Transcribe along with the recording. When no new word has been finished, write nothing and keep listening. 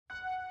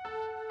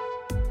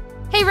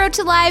Hey, Road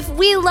to Life,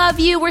 we love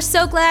you. We're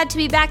so glad to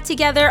be back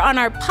together on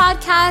our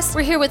podcast.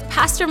 We're here with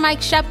Pastor Mike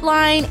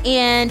Schoeplein,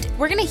 and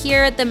we're going to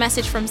hear the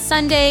message from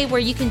Sunday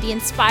where you can be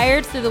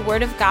inspired through the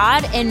Word of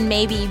God and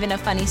maybe even a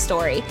funny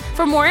story.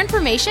 For more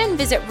information,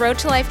 visit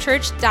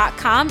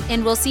roadtolifechurch.com,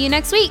 and we'll see you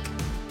next week.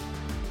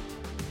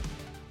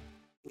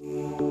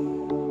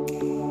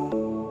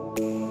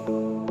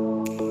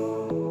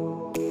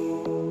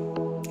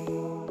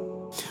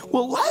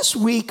 Well, last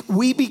week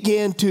we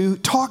began to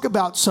talk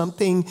about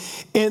something,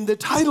 and the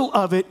title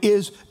of it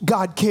is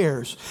God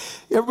Cares.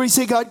 Everybody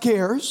say God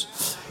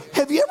cares.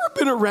 Have you ever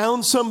been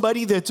around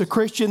somebody that's a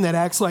Christian that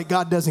acts like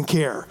God doesn't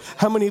care?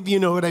 How many of you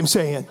know what I'm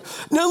saying?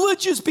 Now,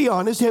 let's just be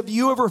honest. Have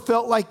you ever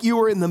felt like you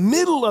were in the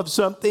middle of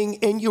something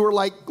and you were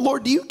like,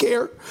 Lord, do you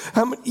care?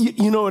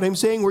 You know what I'm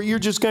saying? Where you're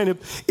just kind of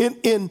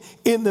in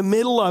the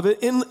middle of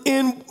it.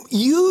 And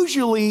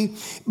usually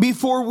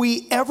before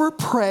we ever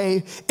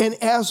pray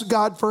and ask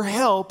God for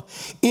help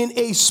in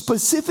a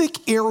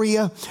specific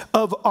area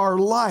of our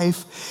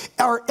life,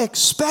 our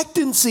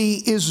expectancy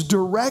is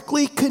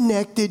directly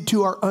connected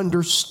to our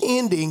understanding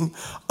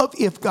of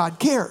if God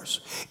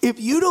cares.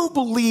 If you don't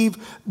believe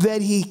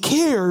that he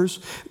cares,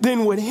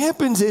 then what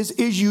happens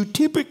is you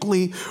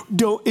typically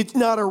don't, it's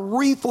not a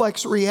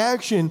reflex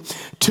reaction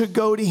to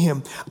go to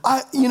him.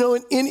 And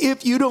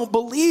if you don't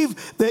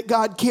believe that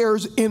God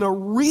cares in a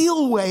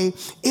real way,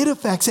 it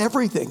affects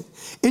everything.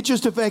 It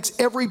just affects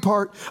every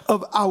part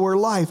of our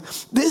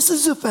life. This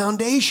is a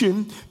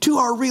foundation to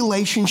our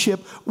relationship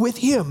with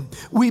him.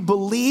 We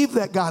believe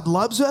that God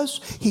loves us.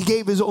 He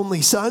gave his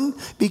only son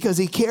because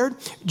he cared.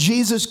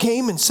 Jesus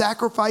came and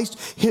sacrificed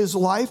his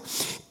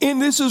life. And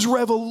this is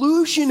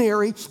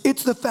revolutionary.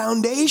 It's the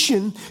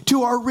foundation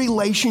to our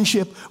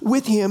relationship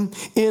with him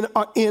in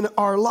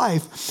our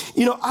life.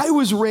 You know, I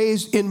was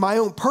raised in my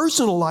own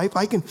personal life.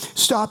 I can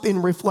stop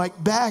and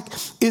reflect back.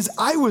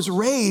 I was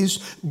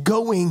raised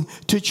going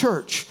to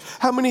church.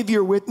 How many of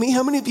you are with me?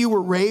 How many of you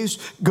were raised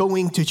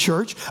going to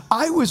church?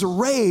 I was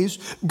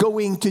raised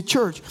going to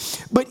church.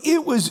 But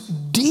it was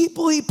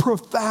deeply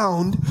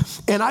profound,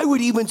 and I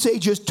would even say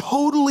just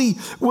totally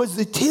was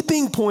the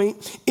tipping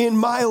point in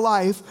my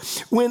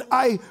life when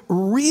I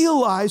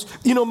realized,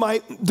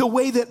 the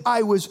way that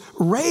I was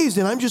raised,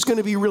 and I'm just going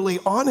to be really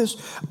honest,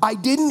 I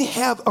didn't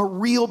have a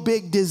real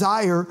big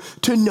desire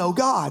to know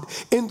God.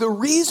 And the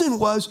reason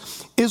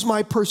is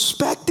my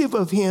perspective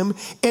of him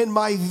and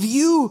my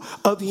view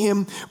of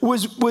him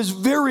was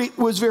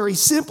very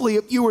simply,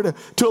 if you were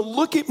to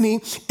look at me,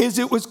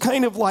 it was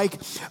kind of like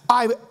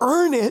I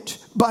earn it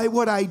by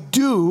what I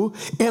do,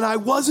 and I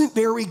wasn't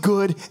very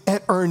good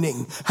at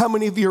earning. How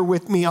many of you are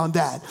with me on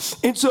that?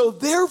 And so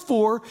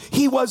therefore,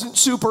 he wasn't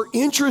super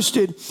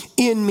interested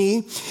in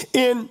me.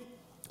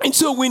 And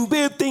so when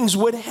bad things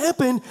would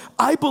happen,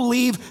 I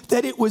believe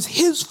that it was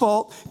his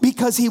fault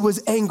because he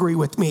was angry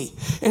with me.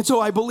 And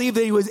so I believe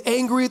that he was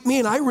angry with me.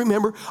 And I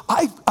remember,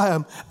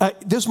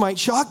 this might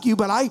shock you,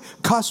 but I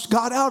cussed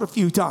God out a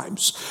few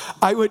times.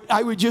 I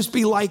would just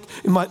be like,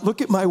 look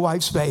at my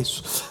wife's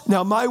face.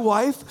 Now, my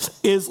wife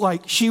is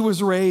like, she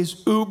was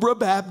raised Ubra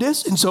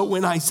Baptist. And so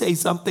when I say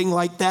something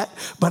like that,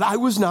 but I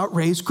was not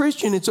raised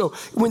Christian. And so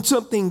when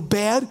something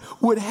bad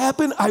would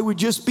happen, I would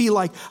just be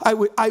like, I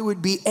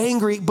would be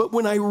angry. But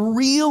when I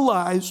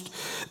realized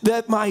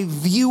that my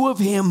view of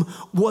him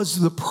was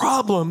the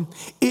problem,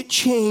 it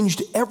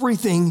changed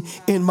everything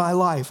in my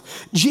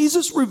life.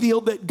 Jesus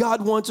revealed that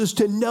God wants us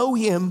to know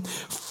him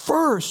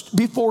first,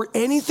 before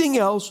anything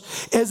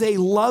else, as a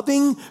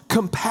loving,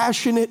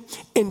 compassionate,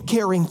 and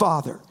caring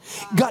Father.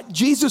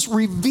 Jesus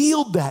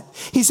revealed that.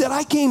 He said,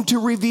 I came to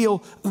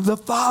reveal the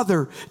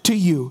Father to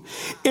you.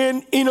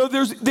 And,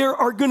 there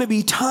are going to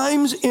be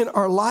times in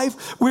our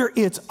life where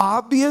it's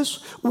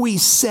obvious, we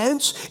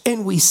sense,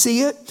 and we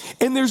see it.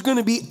 And there's going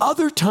to be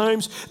other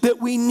times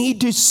that we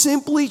need to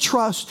simply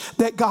trust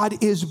that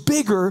God is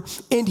bigger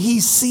and he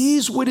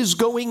sees what is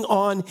going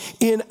on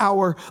in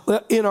our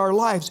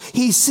lives.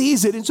 He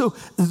sees it. And so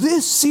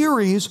this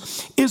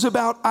series is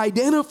about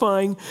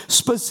identifying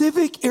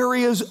specific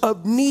areas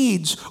of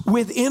needs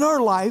within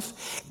our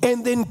life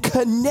and then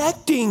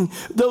connecting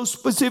those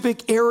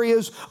specific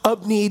areas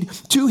of need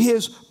to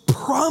his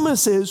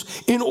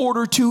promises in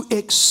order to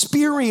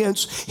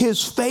experience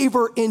his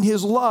favor and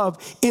his love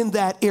in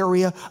that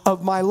area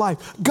of my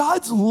life.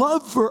 God's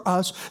love for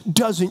us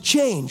doesn't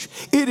change.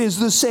 It is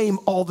the same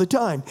all the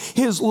time,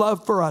 his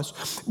love for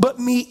us. But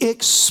me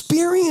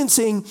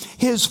experiencing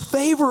his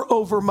favor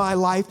over my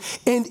life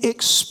and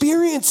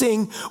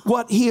experiencing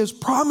what he has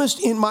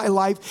promised in my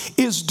life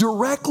is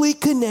directly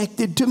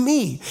connected to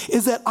me,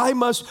 is that I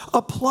must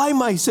apply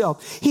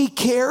myself. He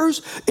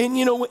cares, and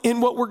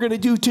and what we're going to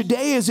do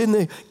today is in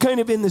the kind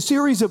of in the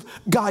series of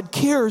God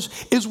Cares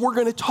is we're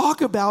going to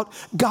talk about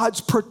God's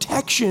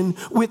protection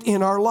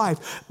within our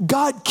life.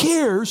 God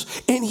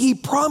cares, and he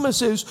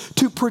promises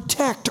to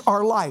protect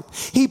our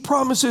life. He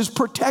promises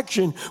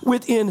protection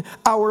within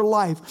our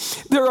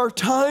life. There are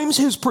times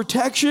his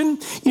protection,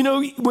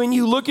 when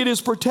you look at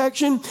his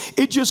protection,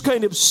 it just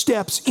kind of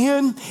steps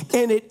in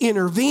and it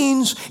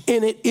intervenes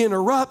and it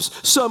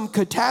interrupts some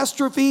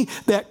catastrophe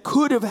that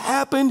could have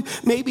happened,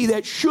 maybe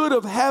that should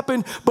have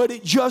happened, but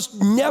it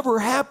just never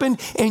happened,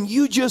 and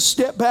you just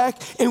step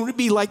back and would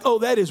be like, oh,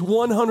 that is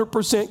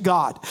 100%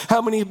 God.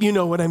 How many of you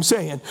know what I'm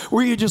saying?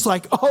 Where you're just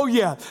like, oh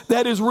yeah,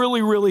 that is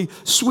really, really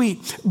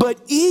sweet. But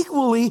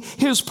equally,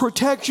 his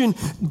protection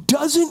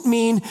doesn't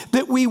mean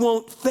that we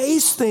won't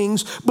face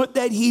things, but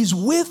that he's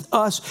with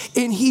us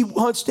and he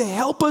wants to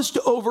help us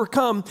to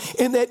overcome,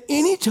 and that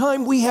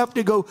anytime we have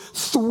to go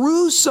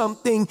through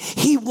something,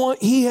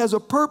 he has a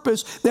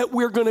purpose that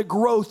we're going to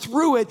grow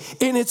through it,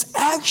 and it's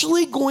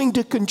actually going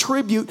to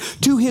contribute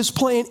to his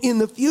plan in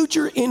the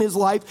future in his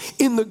life,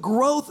 in the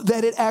growth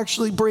that it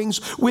actually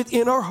brings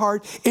within our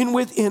heart and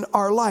within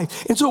our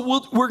life. And so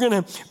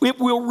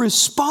we'll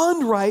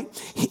respond right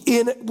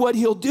in what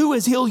he'll do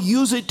is he'll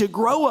use it to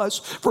grow us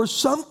for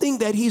something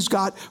that he's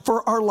got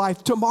for our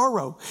life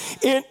tomorrow.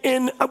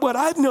 And what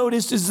I've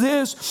noticed is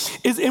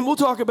and we'll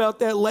talk about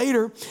that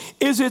later,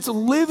 is it's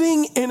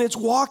living and it's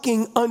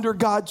walking under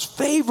God's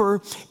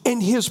favor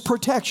and his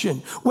protection.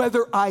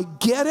 Whether I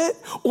get it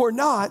or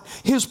not,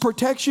 his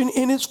protection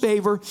and his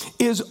favor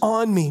is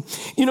on me.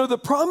 The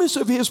promise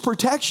of his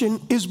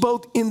protection is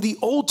both in the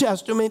Old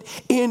Testament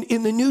and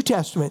in the New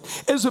Testament.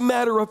 As a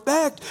matter of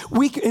fact,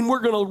 we're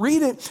going to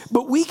read it,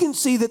 but we can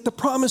see that the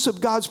promise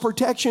of God's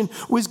protection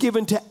was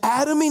given to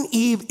Adam and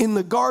Eve in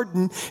the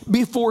garden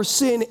before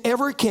sin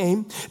ever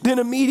came. Then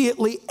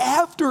immediately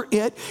after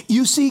it,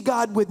 you see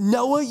God with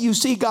Noah, you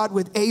see God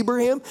with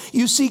Abraham,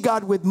 you see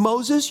God with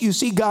Moses, you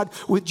see God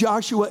with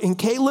Joshua and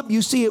Caleb,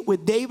 you see it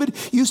with David,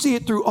 you see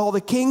it through all the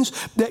kings,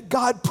 that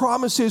God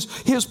promises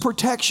his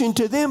protection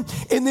to them.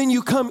 And then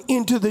you come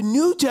into the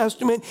New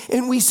Testament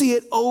and we see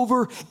it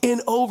over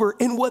and over.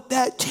 And what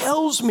that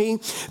tells me,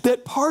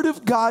 that part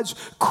of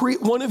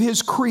one of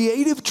his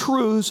creative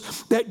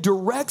truths that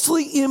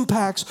directly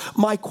impacts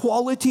my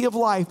quality of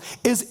life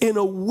is an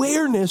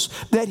awareness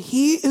that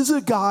he is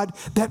a God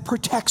that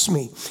protects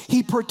me.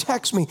 He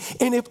protects me.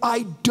 And if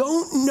I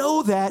don't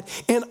know that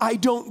and I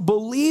don't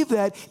believe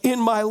that in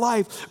my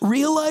life,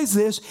 realize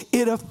this,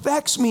 it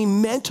affects me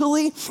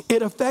mentally,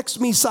 it affects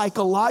me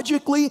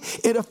psychologically,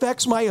 it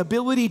affects my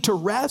ability to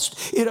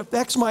rest, it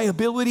affects my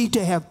ability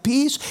to have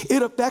peace,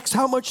 it affects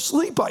how much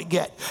sleep I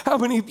get. How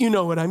many of you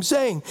know what I'm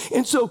saying?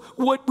 And so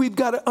what we've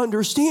got to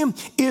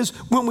understand is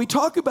when we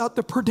talk about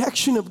the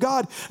protection of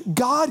God,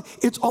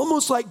 it's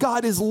almost like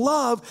God is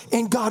love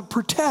and God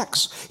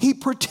protects. He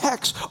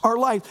protects our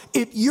life.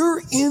 If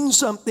you're in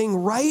something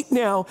right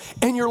now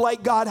and you're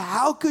like, God,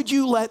 how could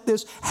you let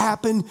this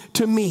happen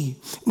to me?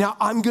 Now,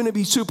 I'm going to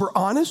be super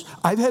honest.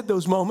 I've had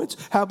those moments.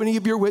 How many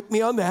of you are with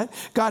me on that?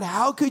 God,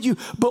 how could you?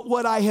 But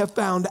what I have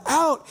found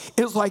out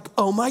is like,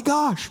 oh my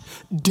gosh,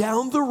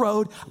 down the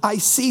road, I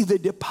see the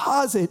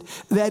deposit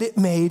that it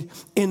made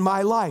in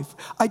my life.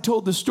 I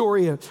told the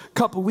story a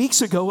couple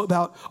weeks ago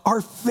about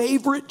our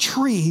favorite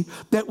tree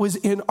that was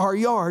in our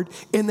yard,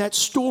 and that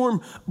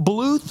storm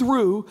blew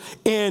through,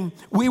 and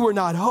we were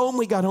not home.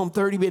 We got home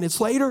 30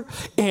 minutes later,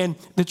 and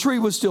the tree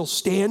was still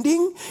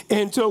standing.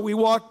 And so we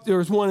walked, there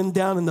was one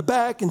down in the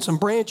back and some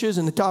branches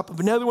and the top of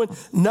another one.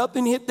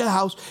 Nothing hit the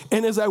house.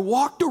 And as I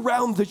walked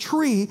around the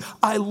tree,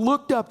 I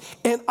looked up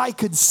and I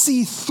could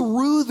see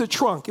through the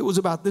trunk. It was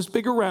about this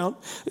big around.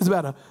 It was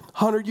about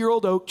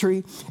 100-year-old oak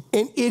tree,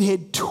 and it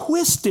had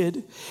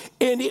twisted,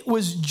 and it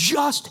was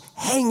just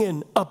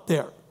hanging up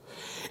there.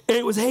 And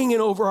it was hanging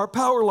over our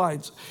power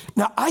lines.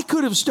 Now, I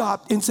could have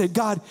stopped and said,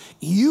 God,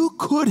 you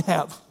could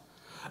have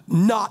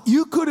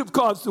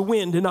caused the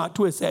wind to not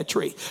twist that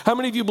tree. How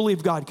many of you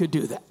believe God could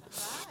do that?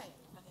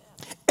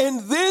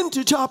 And then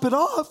to top it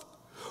off,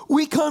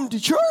 we come to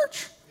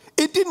church.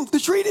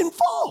 The tree didn't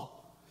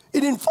fall.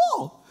 It didn't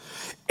fall.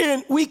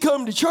 And we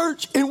come to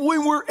church, and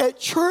when we're at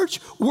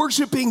church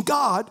worshiping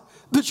God,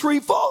 the tree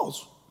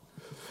falls.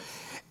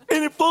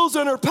 And it falls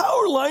on our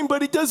power line,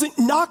 but it doesn't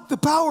knock the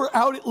power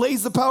out. It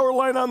lays the power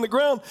line on the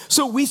ground,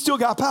 so we still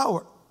got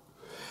power.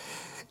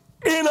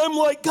 And I'm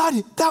like, God,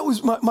 that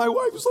was my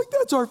wife was like,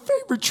 that's our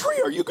favorite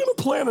tree. Are you going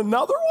to plant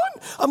another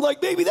one? I'm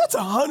like, baby, that's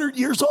 100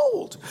 years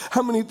old.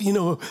 How many of you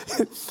know?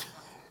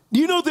 Do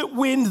you know that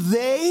when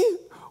they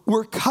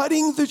were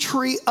cutting the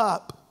tree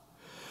up,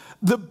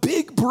 the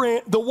big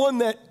branch, the one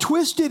that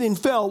twisted and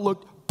fell,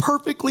 looked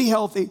perfectly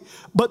healthy,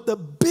 but the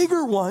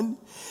bigger one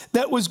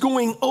that was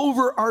going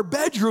over our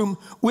bedroom,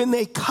 when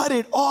they cut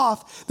it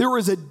off, there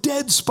was a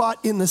dead spot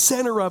in the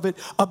center of it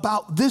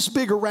about this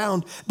big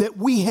around that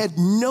we had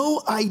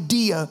no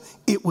idea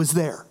it was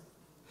there.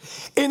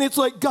 And it's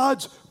like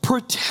God's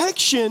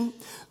protection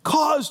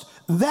caused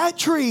that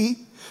tree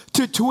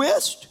to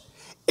twist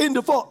and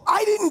to fall.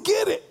 I didn't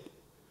get it.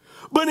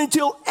 But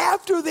until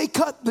after they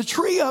cut the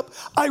tree up,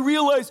 I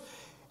realized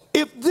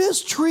If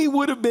this tree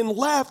would have been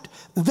left,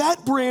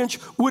 that branch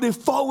would have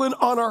fallen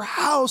on our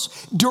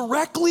house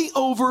directly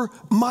over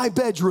my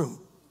bedroom.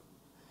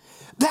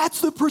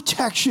 That's the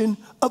protection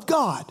of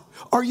God.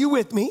 Are you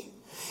with me?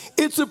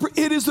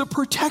 It is the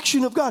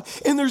protection of God.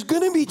 And there's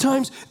going to be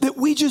times that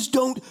we just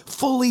don't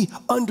fully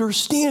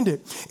understand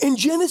it. In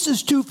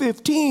Genesis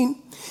 2:15,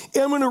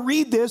 and I'm going to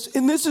read this,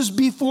 and this is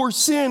before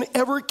sin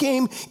ever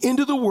came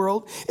into the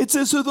world. It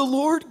says, so the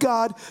Lord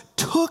God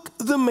took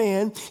the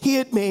man he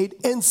had made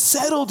and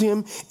settled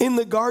him in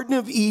the Garden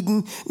of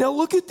Eden. Now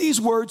look at these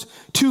words,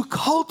 to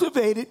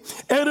cultivate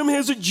it. Adam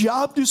has a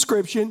job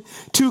description,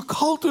 to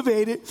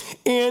cultivate it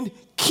and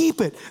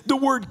keep it. The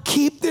word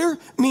keep there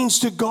means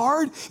to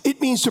guard, it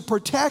means to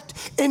protect,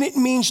 and it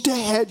means to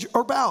hedge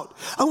about.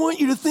 I want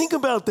you to think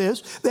about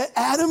this, that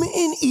Adam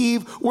and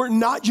Eve were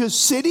not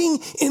just sitting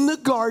in the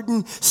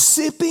garden,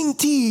 sipping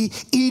tea,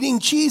 eating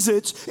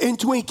Cheez-Its and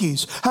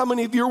Twinkies. How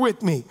many of you are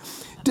with me?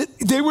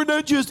 They were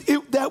not just,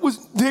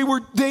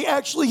 they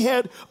actually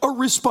had a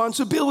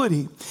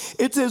responsibility.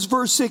 It says,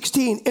 verse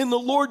 16, and the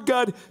Lord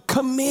God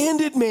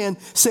commanded man,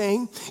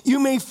 saying, you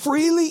may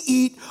freely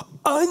eat,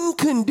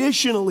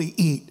 unconditionally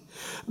eat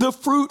the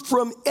fruit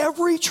from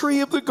every tree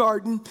of the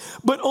garden,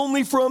 but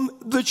only from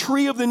the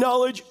tree of the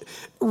knowledge,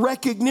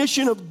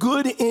 recognition of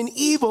good and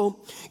evil,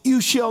 you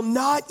shall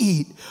not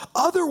eat.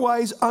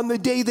 Otherwise, on the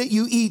day that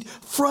you eat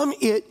from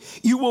it,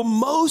 you will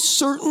most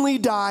certainly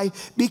die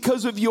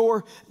because of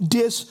your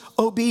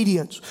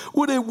disobedience.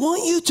 What I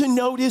want you to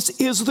notice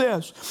is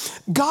this.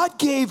 God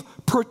gave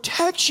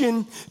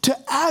protection to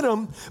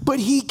Adam, but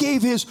he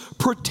gave his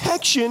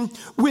protection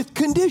with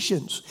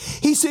conditions.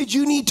 He said,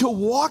 you need to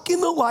walk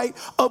in the light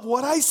of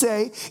what I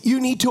say. You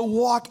need to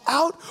walk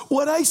out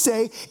what I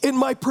say, and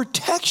my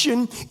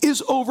protection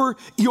is over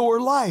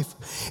your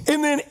life.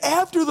 And then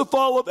after the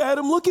fall of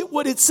Adam, look at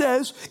what it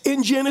says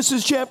in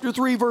Genesis chapter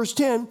 3, verse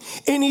 10.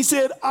 And he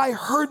said, I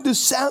heard the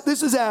sound.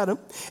 This is Adam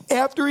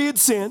after he had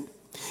sinned.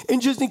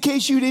 And just in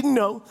case you didn't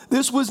know,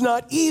 this was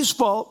not Eve's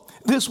fault.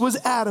 This was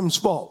Adam's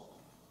fault.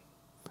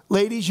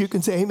 Ladies, you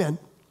can say amen.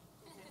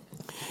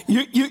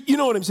 You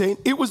know what I'm saying?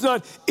 It was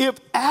not, if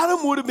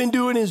Adam would have been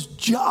doing his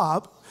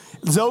job,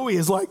 Zoe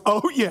is like,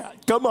 oh yeah,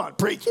 come on,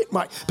 preach it,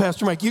 Mike.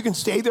 Pastor Mike, you can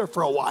stay there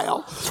for a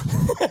while.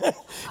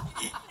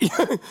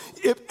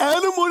 If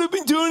Adam would have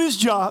been doing his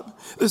job,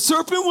 the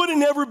serpent would have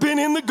never been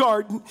in the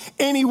garden,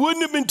 and he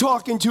wouldn't have been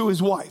talking to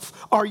his wife.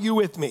 Are you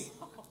with me?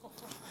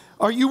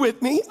 Are you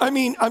with me? I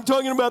mean, I'm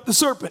talking about the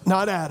serpent,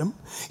 not Adam.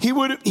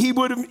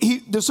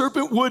 The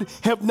serpent would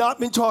have not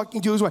been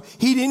talking to his wife.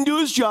 He didn't do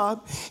his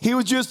job. He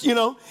was just,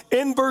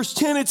 in verse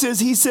 10 it says,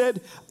 he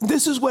said,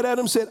 this is what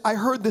Adam said, I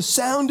heard the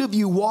sound of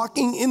you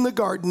walking in the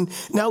garden.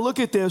 Now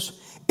look at this.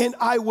 And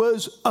I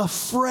was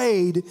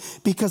afraid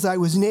because I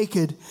was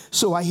naked,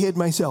 so I hid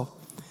myself.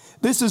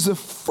 This is the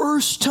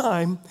first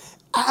time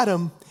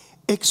Adam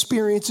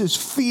experiences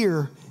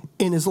fear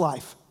in his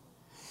life.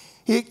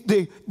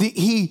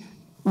 He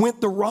went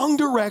the wrong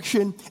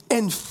direction,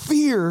 and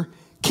fear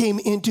came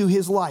into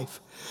his life.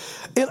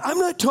 And I'm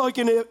not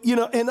talking,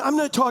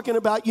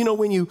 about,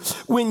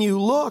 when you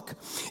look,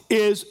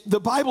 is the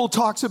Bible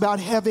talks about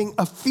having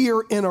a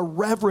fear and a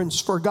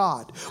reverence for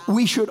God.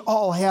 We should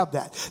all have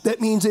that. That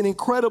means an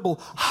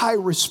incredible high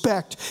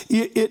respect.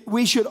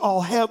 We should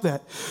all have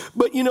that.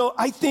 But,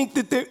 I think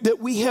that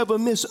we have a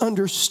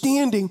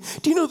misunderstanding.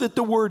 Do you know that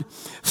the word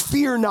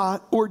fear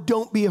not or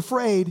don't be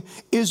afraid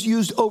is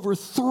used over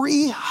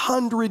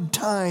 300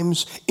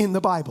 times in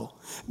the Bible?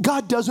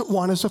 God doesn't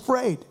want us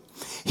afraid.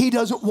 He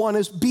doesn't want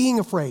us being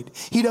afraid.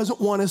 He doesn't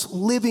want us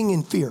living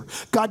in fear.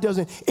 God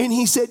doesn't. And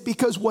he said,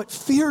 because what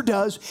fear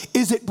does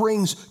is it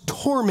brings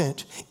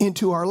torment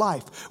into our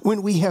life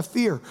when we have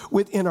fear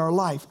within our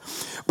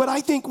life. But I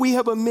think we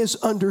have a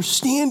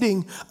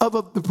misunderstanding of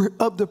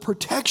the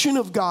protection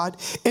of God,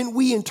 and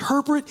we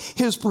interpret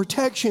his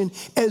protection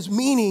as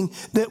meaning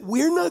that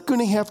we're not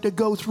going to have to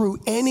go through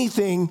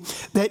anything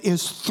that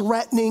is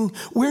threatening.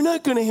 We're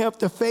not going to have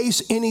to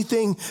face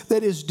anything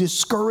that is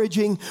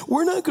discouraging.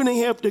 We're not going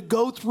to have to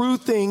go through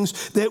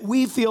things that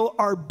we feel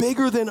are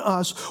bigger than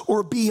us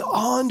or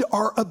beyond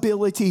our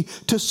ability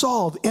to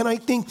solve. And I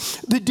think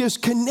the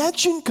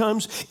disconnection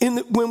comes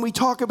when we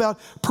talk about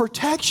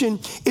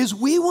protection is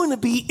we want to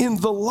be in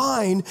the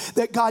line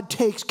that God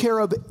takes care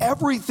of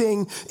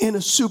everything in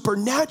a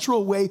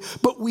supernatural way,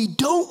 but we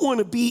don't want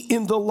to be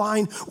in the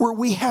line where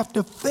we have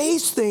to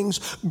face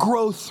things,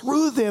 grow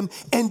through them,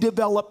 and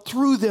develop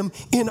through them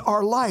in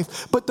our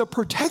life. But the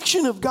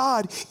protection of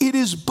God, it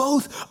is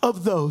both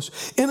of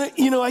those. And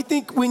I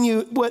think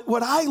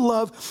what I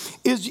love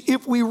is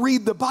if we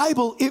read the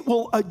Bible, it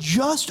will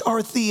adjust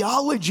our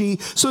theology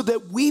so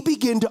that we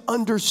begin to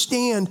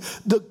understand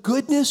the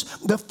goodness,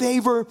 the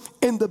favor,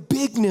 and the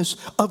bigness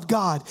of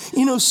God.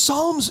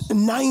 Psalms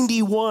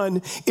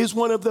 91 is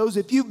one of those,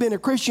 if you've been a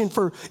Christian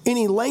for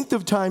any length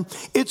of time,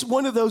 it's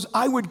one of those,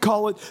 I would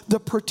call it the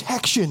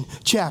protection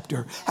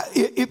chapter.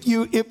 If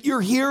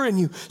you're here and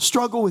you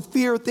struggle with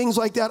fear, things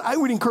like that, I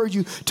would encourage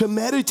you to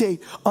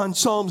meditate on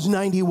Psalms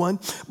 91.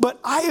 But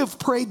I have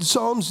prayed prayed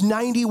Psalms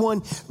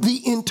 91,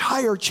 the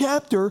entire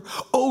chapter,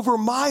 over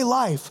my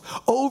life,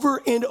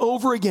 over and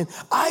over again.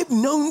 I've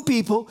known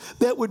people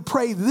that would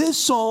pray this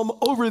psalm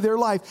over their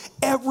life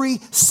every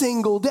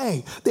single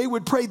day. They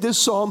would pray this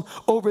psalm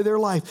over their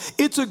life.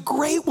 It's a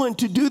great one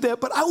to do that,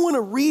 but I want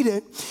to read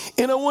it,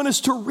 and I want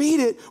us to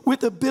read it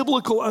with a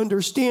biblical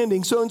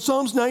understanding. So in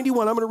Psalms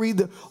 91, I'm going to read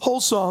the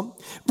whole psalm,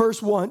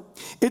 verse 1.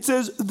 It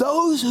says,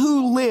 "Those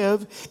who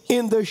live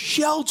in the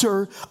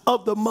shelter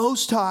of the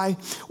Most High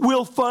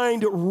will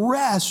find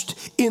rest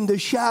in the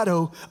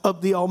shadow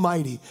of the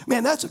Almighty."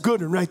 Man, that's a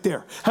good one right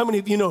there. How many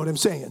of you know what I'm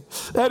saying?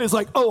 That is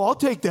like, oh, I'll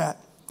take that.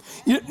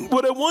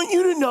 What I want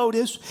you to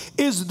notice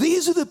is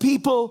these are the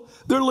people,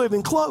 they're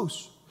living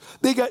close.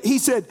 He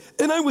said,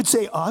 and I would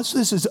say us,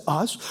 this is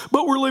us,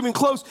 but we're living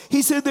close.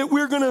 He said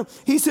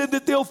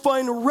that they'll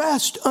find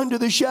rest under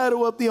the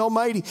shadow of the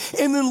Almighty.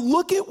 And then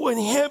look at what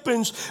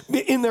happens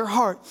in their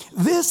heart.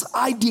 "This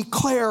I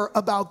declare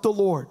about the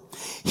Lord.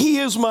 He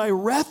is my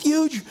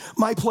refuge,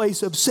 my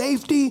place of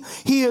safety.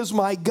 He is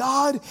my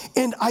God,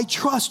 and I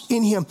trust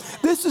in him."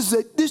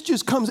 This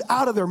just comes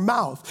out of their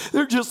mouth.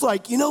 They're just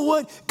like, you know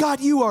what? God,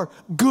 you are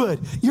good.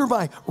 You're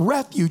my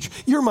refuge.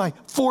 You're my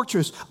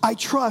fortress. I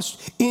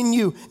trust in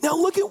you. Now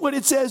look at what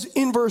it says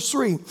in verse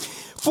 3.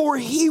 "For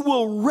he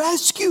will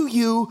rescue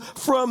you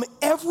from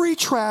every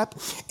trap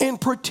and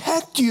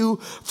protect you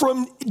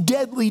from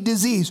deadly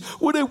disease."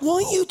 What I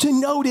want you to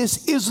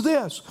notice is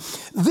this.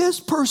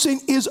 This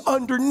person is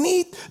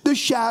underneath the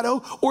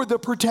shadow or the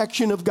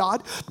protection of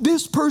God.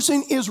 This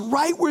person is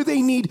right where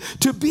they need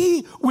to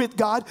be with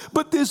God.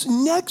 But this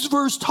next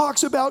verse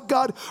talks about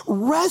God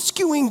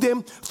rescuing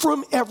them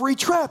from every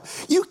trap.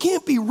 You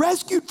can't be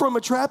rescued from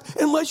a trap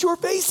unless you're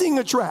facing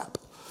a trap.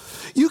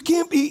 You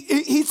can't be,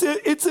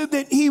 it said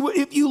that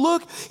if you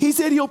look, he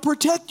said he'll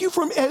protect you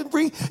from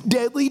every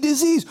deadly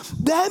disease.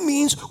 That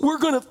means we're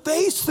going to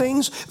face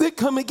things that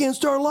come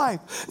against our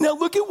life. Now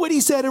look at what he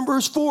said in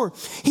verse 4.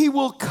 "He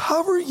will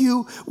cover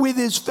you with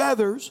his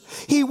feathers.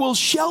 He will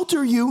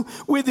shelter you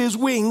with his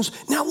wings."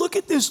 Now look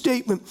at this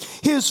statement.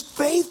 "His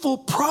faithful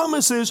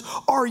promises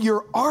are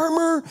your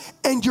armor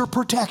and your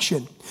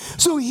protection."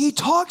 So he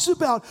talks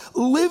about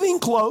living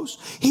close.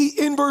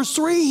 In verse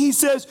 3, he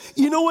says,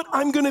 you know what?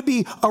 I'm going to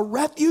be a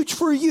refuge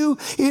for you.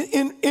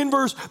 In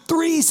verse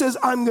 3, he says,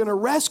 I'm going to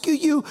rescue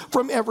you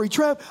from every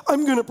trap.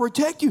 I'm going to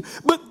protect you.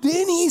 But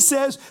then he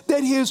says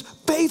that his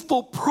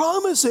faithful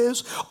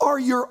promises are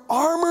your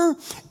armor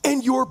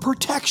and your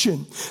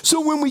protection. So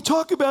when we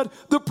talk about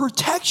the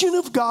protection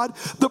of God,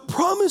 the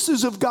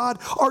promises of God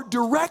are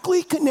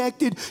directly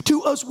connected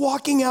to us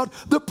walking out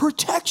the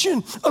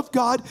protection of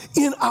God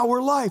in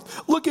our life.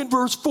 Look at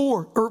verse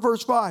 4 or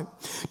verse 5.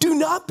 "Do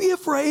not be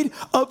afraid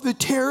of the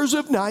terrors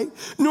of night,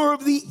 nor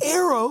of the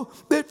arrow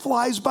that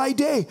flies by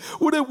day."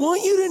 What I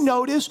want you to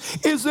notice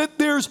is that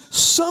there's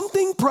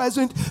something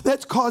present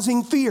that's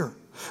causing fear.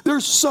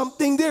 There's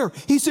something there.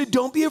 He said,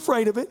 don't be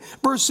afraid of it.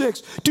 Verse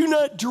 6, "Do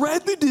not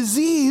dread the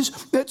disease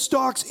that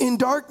stalks in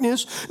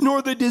darkness,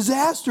 nor the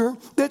disaster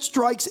that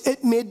strikes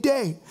at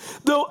midday.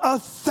 Though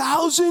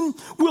 1,000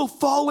 will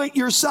fall at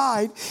your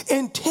side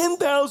and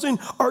 10,000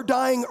 are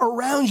dying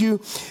around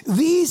you,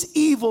 these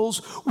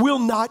evils will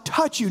not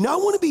touch you." Now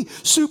I want to be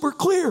super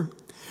clear.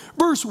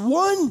 Verse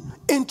 1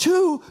 and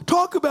 2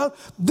 talk about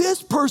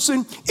this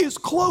person is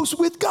close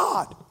with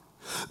God.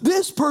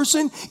 This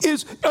person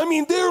is,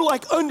 they're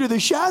like under the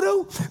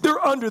shadow.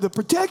 They're under the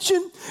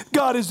protection.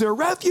 God is their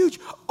refuge,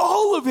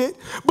 all of it.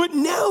 But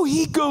now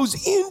he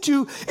goes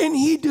into and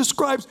he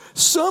describes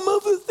some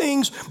of the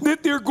things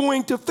that they're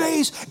going to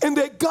face, and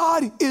that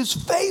God is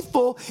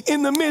faithful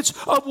in the midst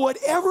of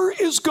whatever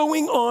is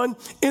going on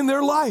in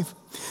their life.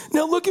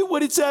 Now look at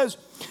what it says.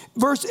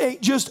 Verse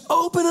 8, "Just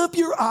open up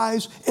your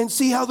eyes and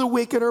see how the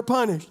wicked are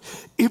punished.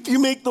 If you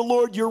make the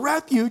Lord your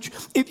refuge,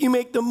 if you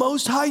make the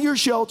Most High your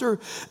shelter,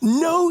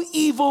 no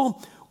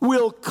evil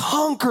will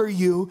conquer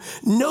you.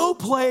 No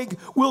plague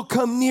will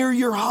come near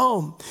your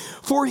home.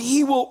 For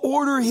he will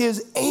order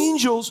his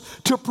angels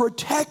to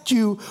protect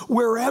you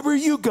wherever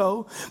you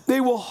go. They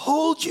will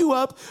hold you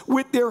up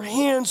with their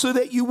hands so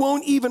that you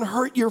won't even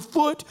hurt your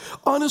foot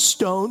on a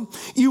stone.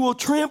 You will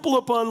trample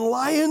upon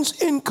lions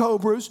and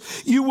cobras.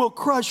 You will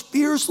crush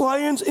fierce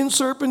lions and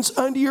serpents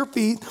under your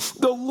feet.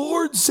 The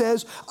Lord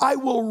says, I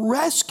will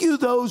rescue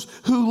those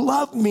who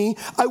love me.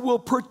 I will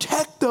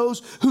protect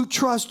those who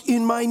trust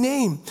in my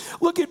name."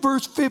 Look at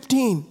verse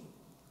 15.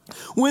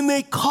 "When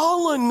they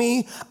call on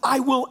me,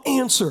 I will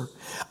answer.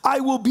 I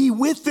will be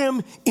with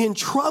them in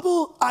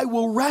trouble. I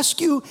will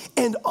rescue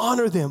and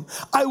honor them.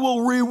 I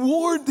will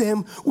reward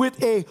them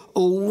with a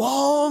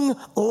long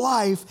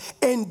life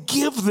and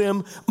give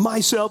them my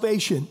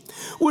salvation."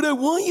 What I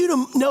want you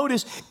to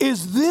notice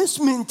is this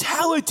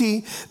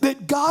mentality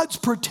that God's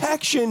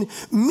protection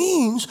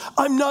means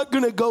I'm not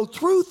going to go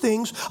through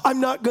things. I'm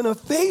not going to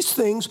face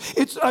things.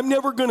 I'm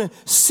never going to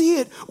see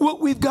it.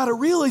 What we've got to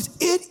realize,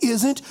 it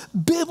isn't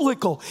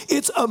biblical.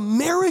 It's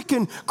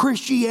American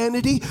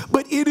Christianity,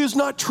 but it is is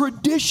not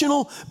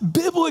traditional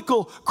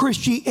biblical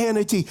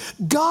Christianity.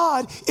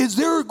 God is,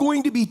 there are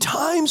going to be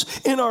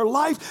times in our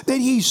life that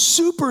he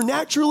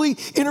supernaturally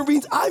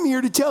intervenes. I'm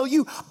here to tell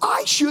you,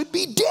 I should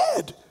be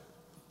dead.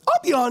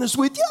 I'll be honest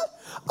with you.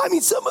 I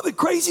mean, some of the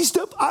crazy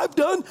stuff I've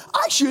done,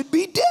 I should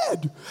be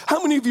dead.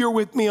 How many of you are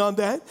with me on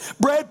that?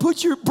 Brad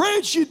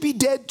should be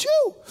dead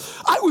too.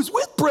 I was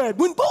with Brad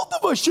when both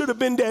of us should have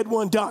been dead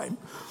one time.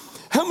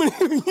 How many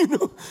of you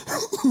know?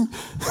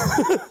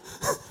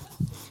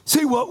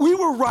 See what? We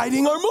were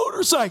riding our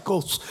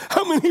motorcycles.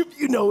 How many of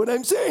you know what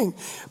I'm saying?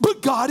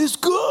 But God is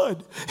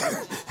good.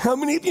 How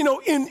many of you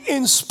know,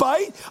 in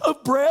spite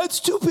of Brad's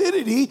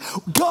stupidity,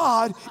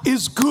 God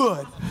is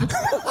good.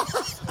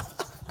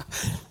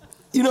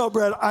 You know,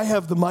 Brad, I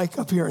have the mic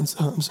up here, and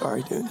so I'm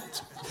sorry, dude.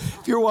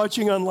 If you're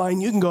watching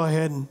online, you can go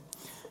ahead and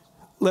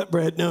let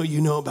Brad know you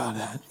know about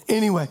that.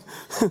 Anyway,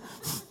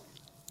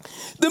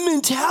 the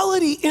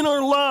mentality in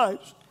our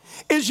lives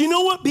is, you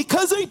know what?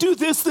 Because I do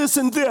this, this,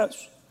 and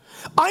this,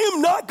 I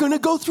am not going to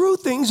go through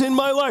things in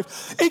my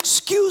life.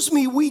 Excuse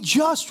me, we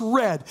just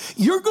read.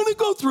 You're going to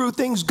go through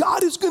things.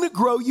 God is going to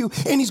grow you,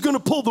 and he's going to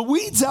pull the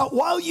weeds out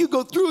while you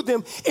go through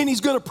them, and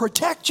he's going to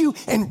protect you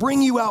and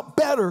bring you out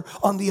better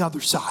on the other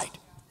side.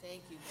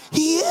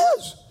 He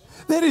is.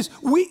 That is,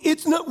 we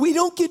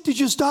don't get to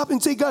just stop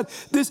and say, God,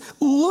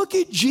 look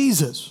at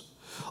Jesus.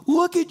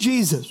 Look at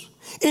Jesus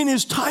in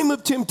his time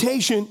of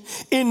temptation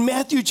in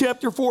Matthew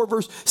chapter 4,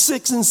 verse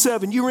 6 and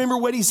 7. You remember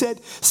what he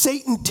said?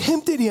 Satan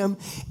tempted him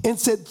and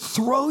said,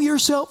 throw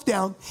yourself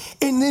down.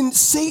 And then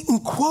Satan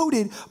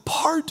quoted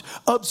part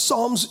of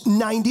Psalms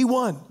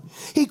 91.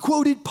 He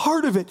quoted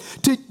part of it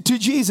to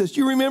Jesus.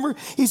 You remember?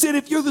 He said,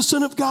 if you're the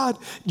Son of God,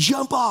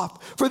 jump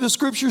off. For the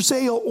scriptures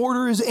say he'll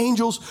order his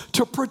angels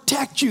to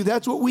protect you.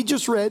 That's what we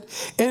just read.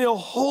 And he'll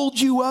hold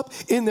you up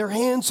in their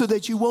hands so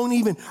that you won't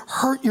even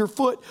hurt your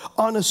foot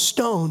on a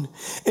stone.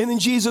 And then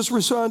Jesus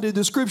responded,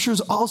 the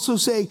scriptures also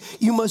say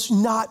you must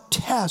not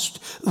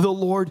test the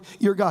Lord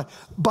your God.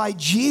 By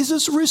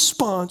Jesus'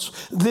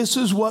 response, this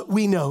is what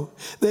we know.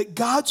 That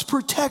God's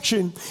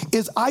protection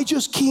is, I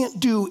just can't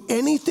do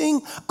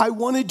anything I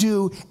want to do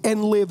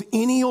and live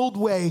any old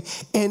way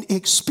and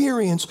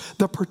experience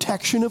the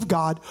protection of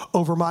God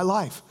over my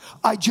life.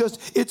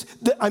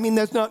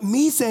 That's not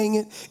me saying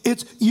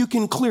it. You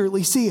can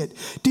clearly see it.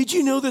 Did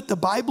you know that the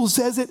Bible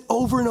says it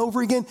over and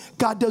over again?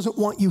 God doesn't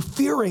want you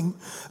fearing,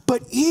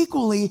 but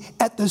equally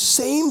at the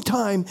same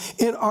time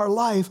in our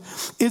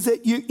life is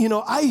that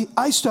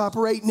I stop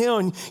right now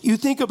and you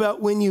think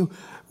about when you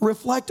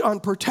reflect on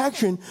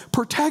protection.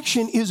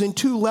 Protection is in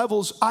two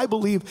levels, I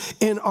believe,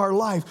 in our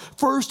life.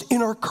 First,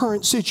 in our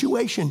current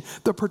situation,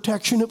 the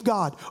protection of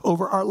God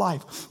over our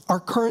life. Our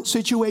current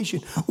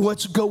situation,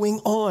 what's going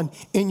on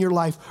in your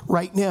life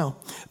right now.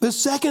 The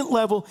second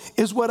level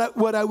is what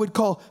I would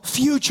call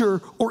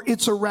future, or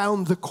it's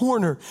around the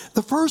corner.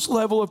 The first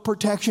level of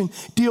protection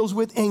deals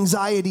with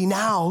anxiety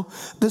now.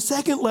 The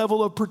second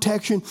level of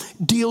protection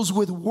deals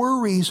with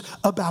worries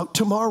about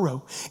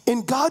tomorrow.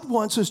 And God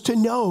wants us to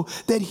know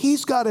that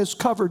he's got us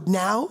covered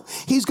now,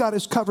 he's got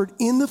us covered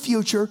in the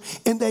future,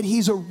 and that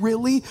he's a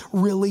really,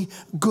 really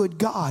good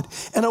God.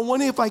 And I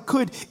wonder if I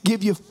could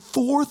give you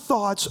 4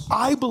 thoughts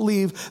I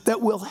believe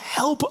that will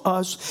help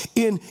us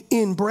in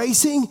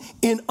embracing,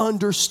 in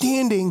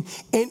understanding,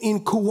 and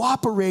in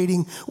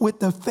cooperating with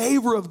the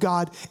favor of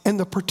God and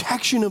the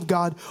protection of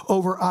God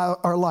over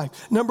our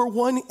life. Number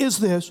 1 is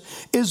this,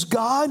 is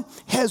God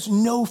has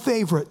no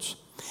favorites.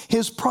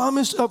 His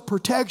promise of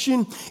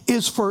protection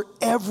is for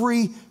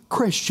every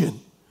Christian.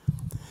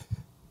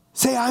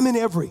 Say, I'm in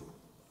every.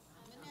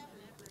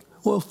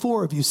 Well,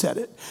 4 of you said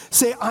it.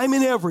 Say, I'm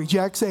in every.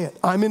 Jack, say it.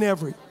 I'm in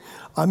every.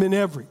 I'm in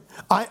every.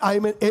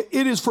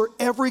 It is for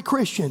every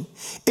Christian.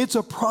 It's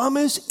a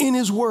promise in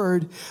his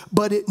word,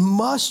 but it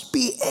must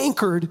be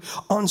anchored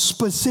on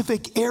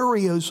specific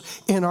areas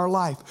in our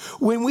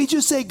life. When we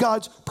just say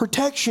God's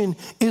protection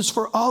is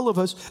for all of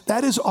us,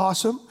 that is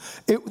awesome.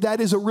 That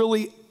is a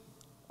really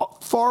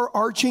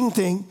far-arching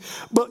thing,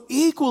 but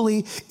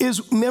equally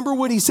is, remember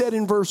what he said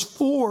in verse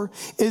 4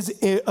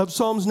 of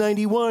Psalms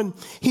 91,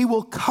 he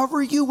will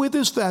cover you with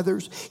his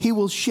feathers, he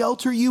will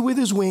shelter you with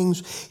his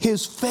wings,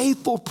 his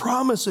faithful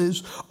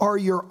promises are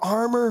your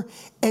armor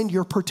and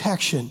your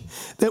protection.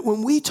 That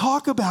when we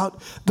talk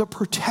about the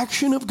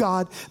protection of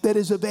God that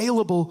is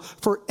available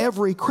for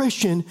every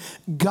Christian,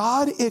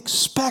 God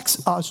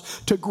expects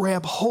us to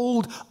grab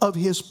hold of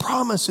his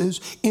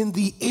promises in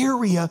the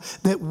area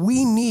that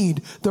we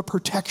need the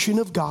protection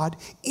of God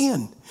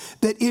in.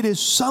 That it is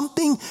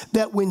something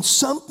that when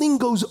something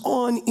goes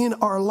on in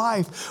our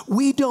life,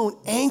 we don't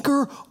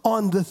anchor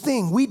on the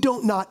thing. We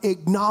don't not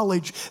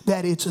acknowledge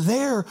that it's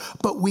there,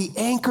 but we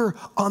anchor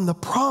on the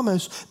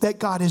promise that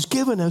God has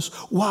given us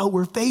while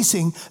we're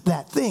facing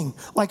that thing.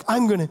 Like,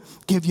 I'm going to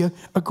give you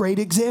a great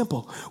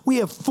example. We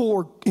have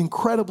 4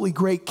 incredibly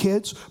great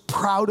kids,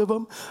 proud of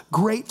them,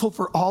 grateful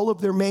for all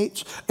of their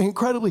mates,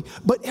 incredibly,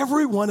 but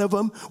every one of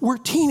them were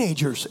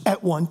teenagers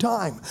at one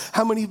time.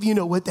 How many of you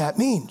know what that that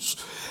means?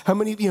 How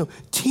many of you know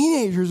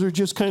teenagers are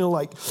just kind of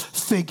like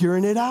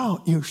figuring it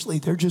out? Usually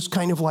they're just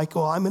kind of like,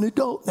 oh, I'm an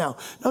adult now.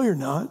 No, you're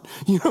not.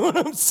 You know what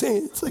I'm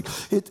saying? It's like,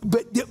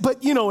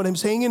 but you know what I'm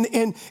saying?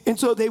 And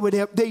so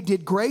they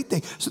did great.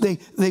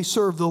 They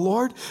served the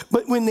Lord.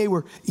 But when they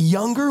were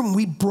younger,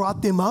 we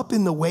brought them up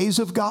in the ways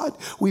of God.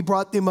 We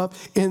brought them up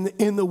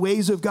in the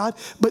ways of God.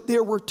 But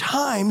there were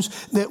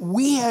times that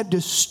we had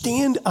to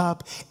stand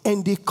up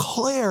and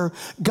declare,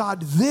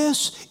 God,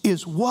 this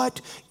is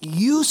what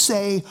you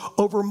say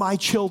over my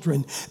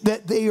children,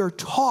 that they are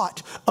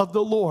taught of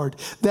the Lord.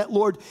 That,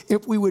 Lord,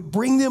 if we would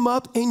bring them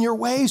up in your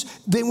ways,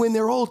 then when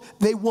they're old,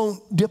 they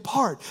won't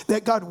depart.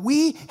 That, God,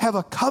 we have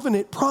a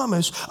covenant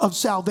promise of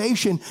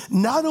salvation,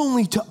 not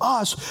only to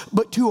us,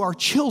 but to our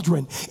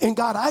children. And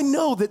God, I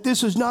know that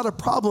this is not a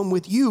problem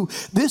with you.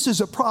 This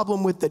is a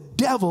problem with the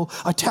devil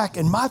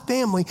attacking my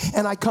family,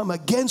 and I come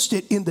against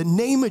it in the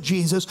name of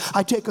Jesus.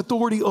 I take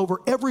authority over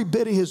every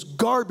bit of his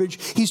garbage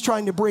he's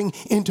trying to bring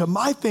into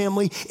my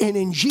family, and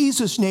in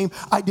Jesus' name,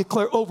 I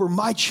declare over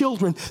my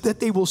children that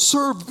they will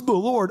serve the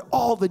Lord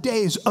all the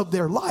days of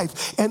their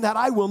life, and that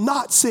I will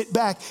not sit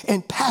back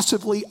and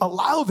passively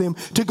allow them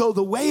to go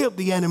the way of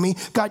the enemy.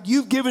 God,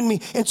 you've given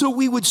me. And so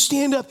we would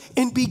stand up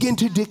and begin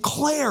to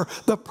declare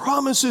the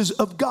promises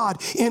of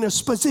God in a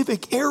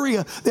specific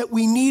area that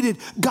we needed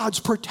God's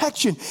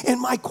protection. And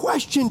my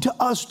question to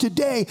us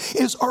today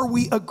is, are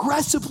we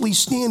aggressively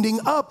standing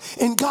up?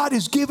 And God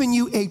has given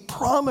you a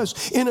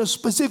promise in a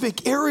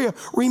specific area.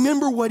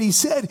 Remember what he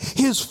said.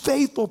 His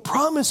faithful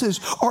promises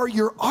are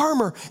your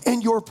armor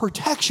and your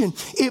protection.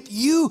 If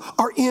you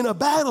are in a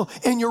battle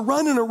and you're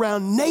running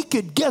around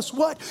naked, guess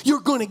what? You're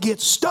going to get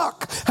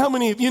stuck. How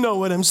many of you know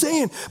what I'm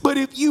saying? But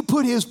if you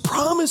put his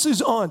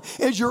promises on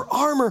as your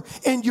armor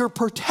and your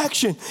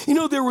protection, you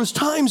know, there was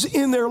times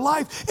in their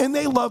life, and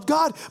they loved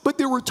God, but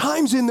there were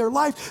times in their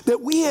life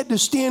that we had to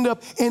stand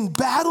up and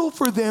battle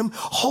for them,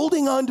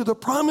 holding on to the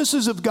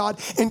promises of God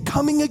and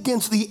coming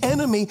against the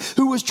enemy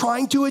who was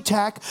trying to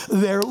attack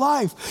their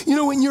life. You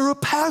know, when you're a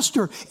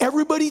pastor,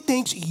 everybody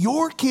thinks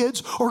your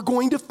kids are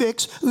going to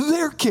fix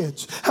their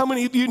kids. How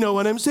many of you know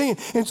what I'm saying?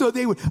 And so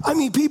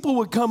people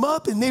would come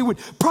up and they would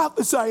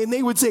prophesy and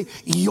they would say,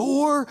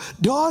 your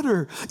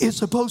daughter is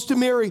supposed to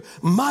marry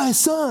my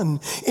son.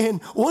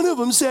 And one of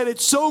them said it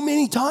so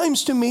many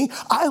times to me,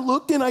 I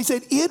looked and I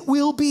said, it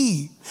will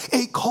be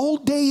a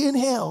cold day in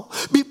hell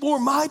before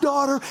my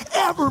daughter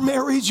ever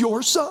marries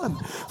your son.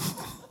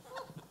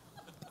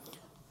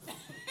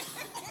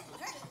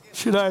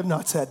 Should I have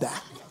not said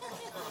that?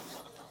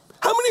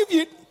 How many of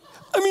you,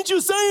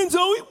 Josiah and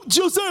Zoe,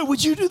 Josiah,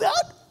 would you do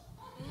that?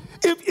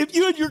 If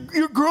you had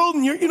your girl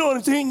and you know what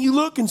I'm saying, you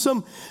look and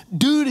some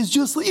dude is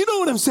just, you know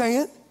what I'm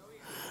saying?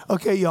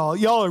 Okay,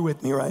 y'all are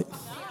with me, right?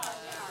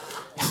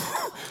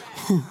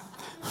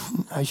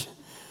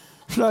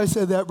 Should I have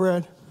said that,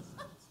 Brad?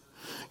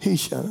 He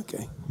should,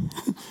 okay.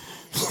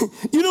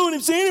 You know what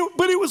I'm saying?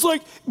 But it was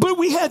like, but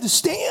we had to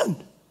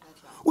stand.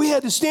 We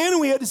had to stand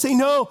and we had to say,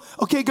 no,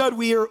 okay, God,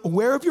 we are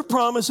aware of your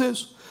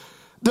promises.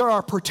 They're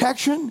our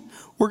protection.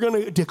 We're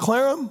going to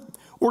declare them.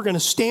 We're going to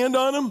stand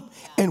on them,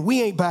 and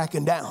we ain't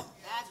backing down.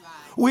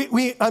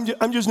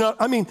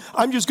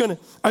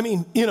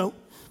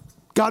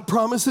 God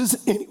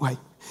promises anyway.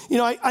 You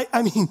know,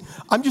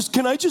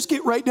 can I just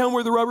get right down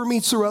where the rubber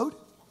meets the road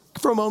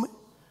for a moment?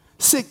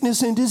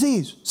 Sickness and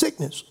disease.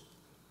 Sickness.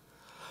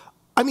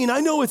 I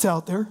know it's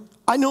out there.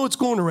 I know it's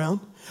going around.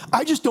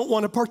 I just don't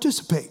want to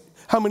participate.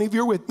 How many of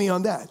you are with me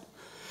on that?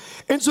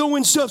 And so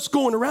when stuff's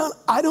going around,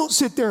 I don't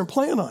sit there and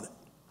plan on it.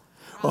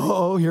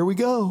 Oh, here we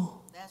go.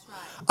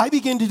 I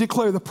begin to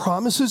declare the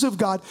promises of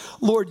God.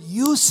 Lord,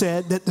 you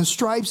said that the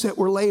stripes that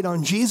were laid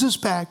on Jesus'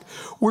 back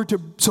were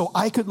so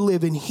I could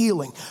live in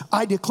healing.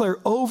 I declare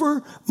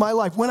over my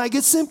life, when I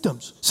get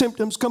symptoms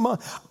come on.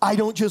 I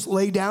don't just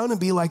lay down and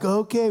be like,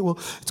 okay, well,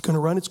 it's going to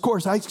run its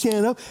course. I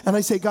stand up and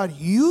I say, God,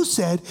 you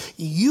said,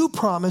 you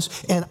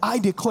promised, and I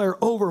declare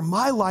over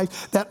my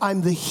life that I'm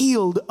the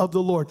healed of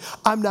the Lord.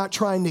 I'm not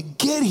trying to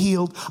get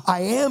healed. I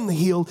am the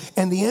healed,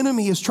 and the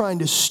enemy is trying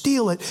to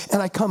steal it,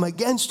 and I come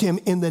against him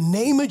in the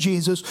name of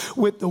Jesus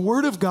with the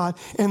word of God.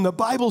 And the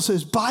Bible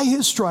says, by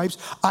his stripes,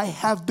 I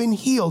have been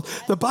healed.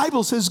 The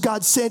Bible says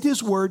God sent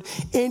his word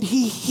and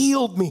he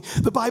healed me.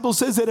 The Bible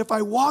says that if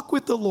I walk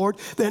with the Lord,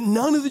 that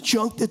none of the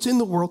junk that's in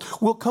the world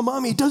will come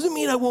on me. It doesn't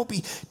mean I won't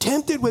be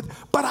tempted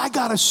but I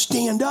got to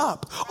stand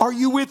up. Are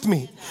you with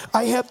me?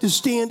 I have to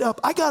stand up.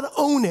 I got to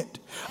own it.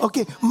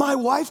 Okay, my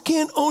wife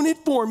can't own it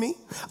for me.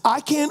 I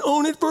can't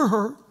own it for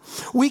her.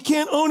 We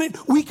can't own it.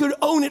 We could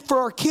own it for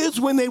our kids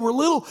when they were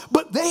little,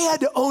 but they had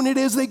to own it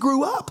as they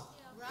grew up.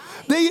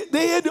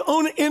 They had to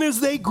own it. And as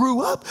they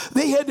grew up,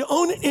 they had to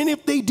own it. And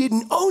if they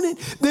didn't own it,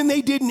 then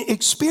they didn't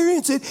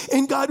experience it.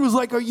 And God was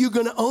like, are you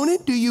going to own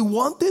it? Do you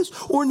want this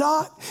or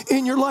not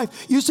in your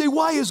life? You say,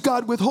 why is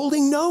God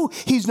withholding? No,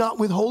 he's not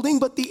withholding,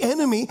 but the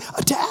enemy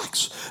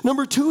attacks.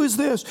 Number two is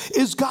this,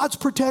 is God's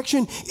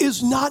protection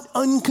is not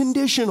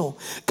unconditional.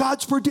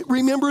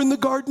 Remember in the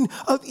Garden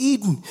of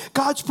Eden,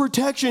 God's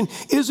protection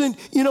isn't,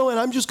 and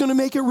I'm just going to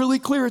make it really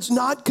clear, it's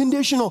not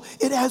conditional.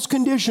 It has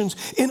conditions.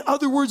 In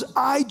other words,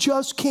 I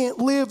just can't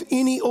live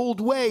any old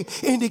way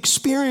and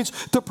experience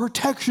the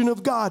protection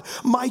of God.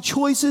 My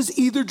choices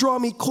either draw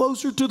me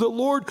closer to the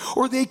Lord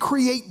or they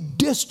create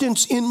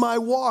distance in my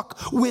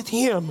walk with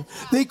him.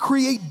 They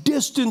create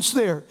distance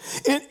there.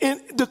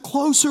 And the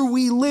closer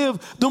we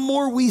live, the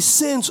more we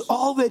sense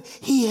all that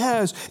he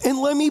has. And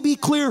let me be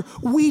clear,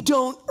 we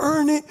don't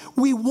earn it,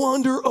 we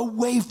wander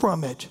away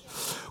from it.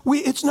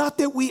 It's not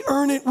that we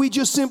earn it, we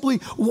just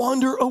simply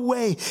wander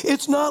away.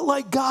 It's not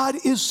like God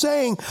is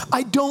saying,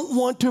 I don't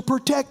want to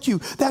protect you.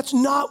 That's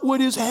not what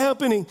is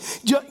happening.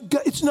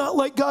 It's not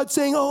like God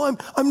saying,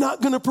 I'm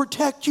not going to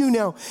protect you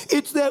now.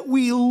 It's that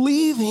we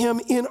leave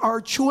him in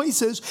our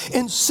choices,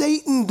 and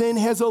Satan then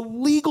has a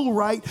legal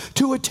right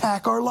to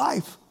attack our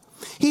life.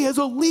 He has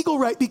a legal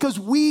right because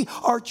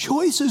our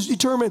choices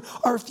determine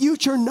our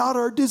future, not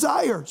our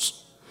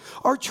desires.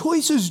 Our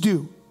choices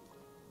do.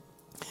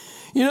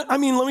 Let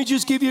me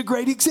just give you a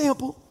great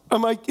example.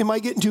 Am I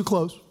getting too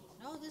close?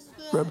 No, this is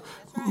good.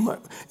 Right.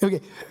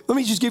 Okay, let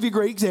me just give you a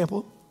great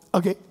example.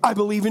 Okay, I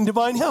believe in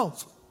divine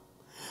health.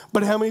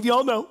 But how many of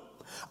y'all know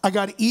I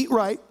got to eat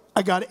right,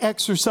 I got to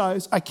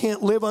exercise, I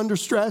can't live under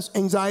stress,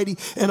 anxiety,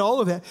 and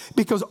all of that,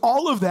 because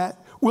all of that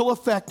will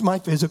affect my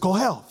physical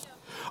health.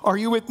 Are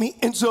you with me?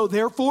 And so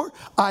therefore,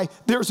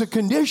 there's a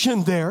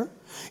condition there.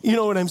 You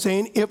know what I'm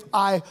saying? If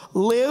I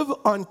live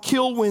on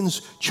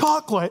Kilwin's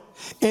chocolate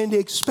and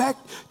expect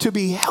to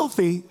be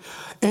healthy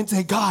and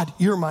say, God,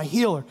 you're my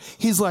healer.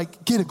 He's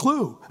like, get a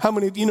clue. How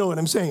many of you know what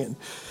I'm saying?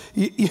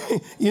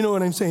 You know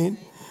what I'm saying?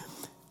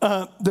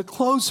 The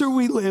closer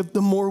we live,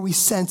 the more we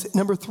sense it.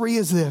 Number three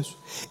is this.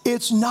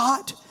 It's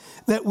not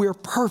that we're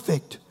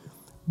perfect,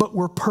 but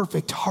we're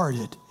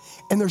perfect-hearted.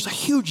 And there's a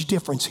huge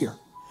difference here.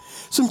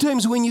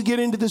 Sometimes when you get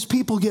into this,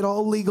 people get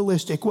all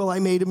legalistic. Well, I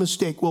made a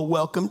mistake. Well,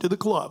 welcome to the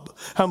club.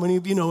 How many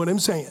of you know what I'm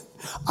saying?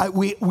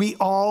 We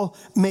all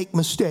make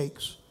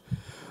mistakes.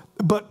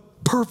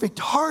 But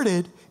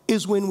perfect-hearted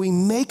is when we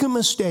make a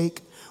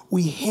mistake,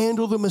 we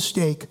handle the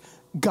mistake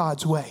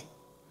God's way.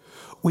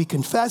 We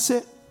confess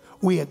it.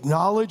 We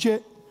acknowledge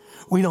it.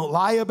 We don't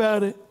lie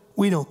about it.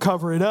 We don't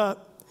cover it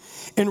up.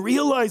 And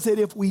realize that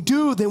if we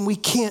do, then we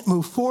can't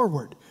move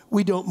forward.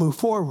 We don't move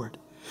forward.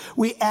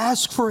 We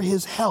ask for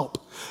his help.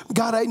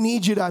 God, I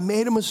need you I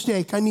made a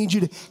mistake. I need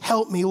you to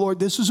help me, Lord.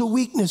 This is a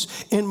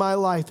weakness in my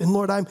life. And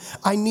Lord,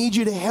 I need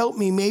you to help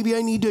me. Maybe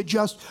I need to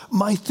adjust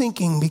my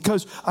thinking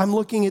because I'm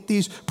looking at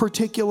these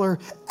particular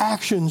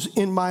actions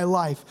in my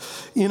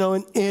life.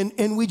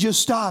 And we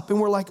just stop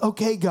and we're like,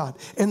 okay, God.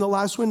 And the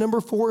last one,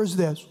 number 4, is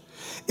this.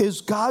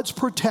 Is God's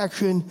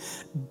protection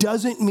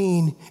doesn't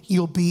mean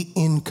you'll be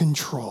in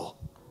control.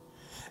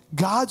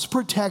 God's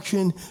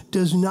protection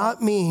does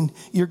not mean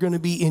you're going to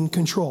be in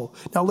control.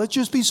 Now, let's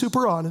just be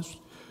super honest.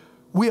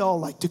 We all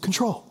like to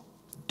control.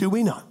 Do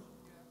we not?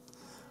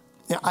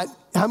 Now,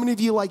 how many of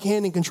you like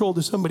handing control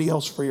to somebody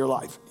else for your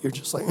life? You're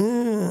just like,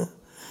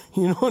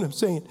 You know what I'm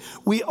saying?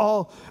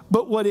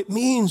 But what it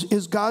means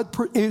is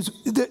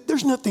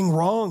there's nothing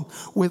wrong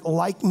with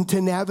liking to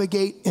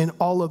navigate and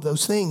all of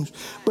those things.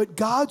 But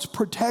God's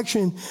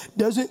protection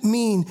doesn't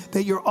mean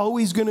that you're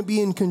always going to be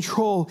in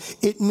control.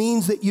 It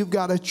means that you've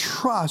got to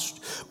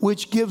trust,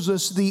 which gives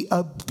us the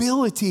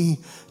ability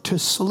to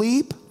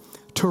sleep,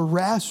 to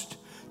rest,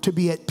 to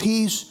be at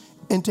peace,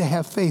 and to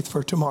have faith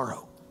for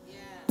tomorrow. Yeah.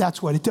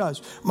 That's what it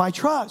does. My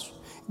trust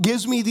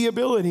gives me the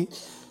ability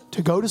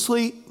to go to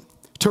sleep,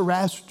 to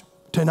rest,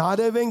 to not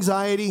have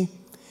anxiety,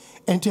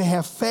 and to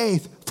have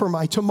faith for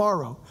my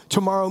tomorrow.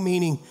 Tomorrow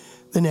meaning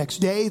the next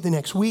day, the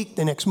next week,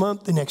 the next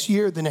month, the next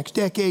year, the next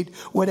decade,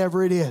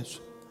 whatever it is.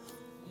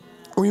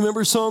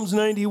 Remember Psalms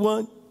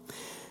 91?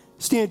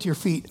 Stand to your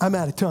feet. I'm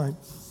out of time.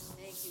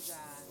 Thank you,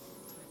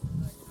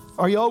 God.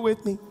 Are y'all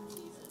with me?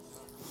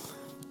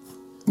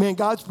 Man,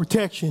 God's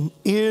protection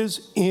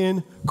is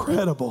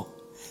incredible.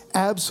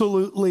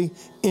 Absolutely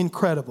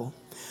incredible.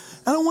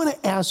 And I want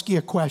to ask you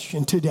a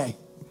question today.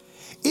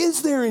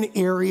 Is there an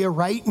area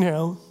right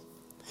now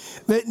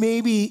that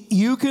maybe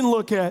you can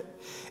look at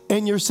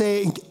and you're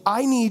saying,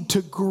 I need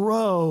to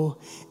grow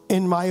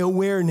in my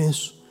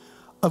awareness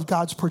of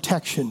God's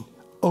protection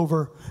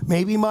over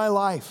maybe my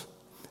life,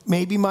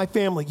 maybe my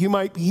family? You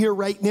might be here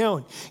right now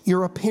and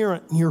you're a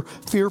parent and you're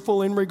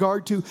fearful in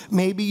regard to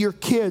maybe your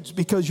kids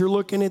because you're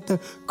looking at the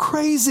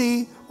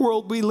crazy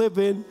world we live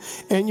in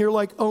and you're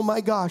like, oh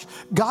my gosh,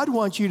 God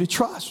wants you to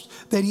trust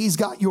that he's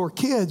got your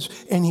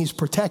kids and he's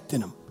protecting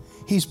them.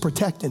 He's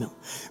protecting them.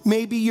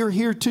 Maybe you're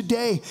here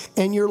today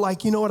and you're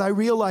like, you know what, I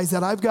realize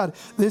that I've got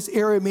this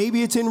area.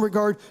 Maybe it's in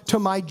regard to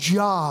my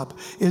job.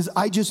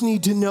 I just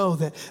need to know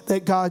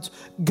that God's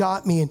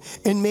got me.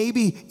 And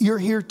maybe you're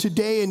here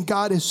today and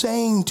God is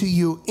saying to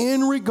you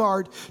in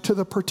regard to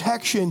the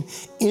protection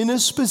in a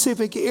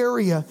specific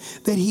area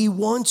that He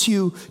wants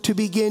you to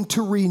begin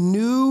to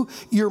renew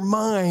your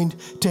mind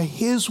to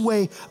His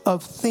way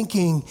of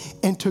thinking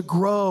and to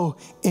grow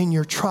in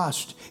your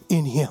trust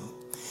in Him.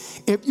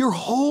 If your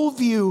whole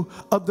view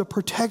of the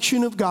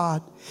protection of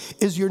God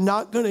is you're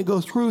not going to go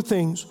through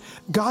things,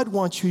 God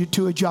wants you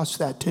to adjust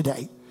that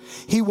today.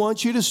 He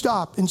wants you to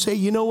stop and say,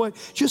 you know what,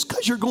 just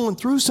because you're going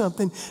through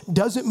something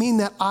doesn't mean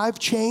that I've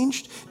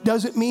changed,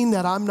 doesn't mean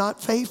that I'm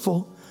not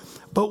faithful.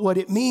 But what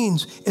it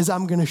means is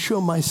I'm going to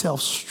show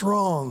myself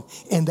strong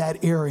in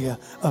that area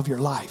of your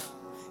life.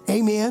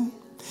 Amen.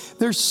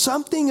 There's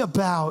something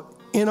about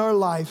in our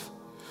life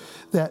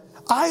that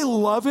I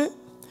love it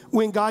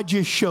when God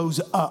just shows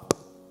up.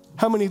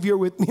 How many of you are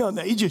with me on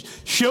that? He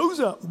just shows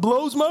up,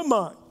 blows my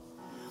mind.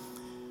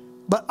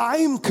 But I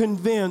am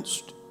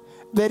convinced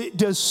that it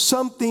does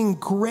something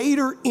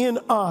greater in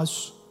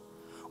us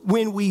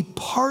when we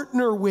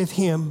partner with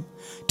Him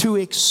to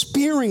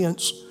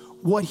experience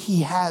what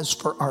He has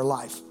for our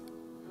life.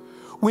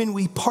 When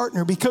we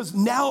partner, because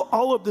now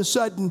all of a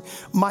sudden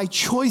my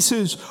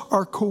choices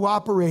are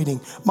cooperating.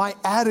 My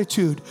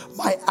attitude,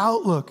 my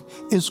outlook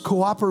is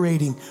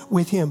cooperating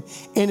with Him,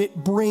 and it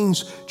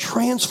brings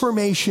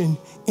transformation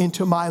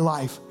into my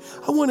life.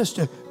 I want us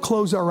to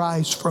close our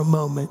eyes for a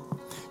moment.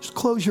 Just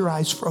close your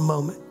eyes for a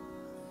moment.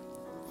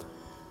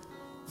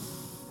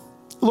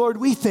 Lord,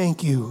 we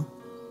thank You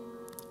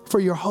for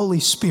Your Holy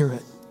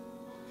Spirit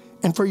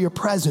and for Your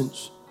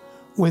presence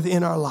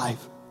within our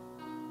life.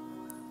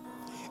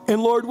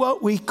 And Lord,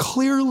 what we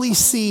clearly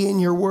see in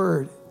Your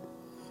word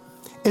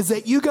is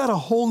that You got a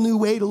whole new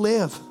way to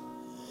live.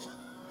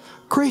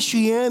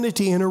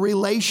 Christianity and a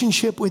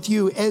relationship with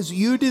You as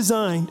You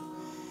designed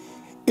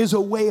is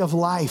a way of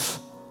life.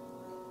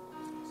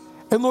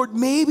 And Lord,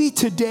 maybe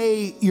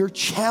today You're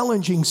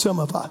challenging some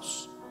of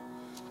us.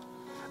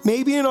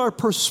 Maybe in our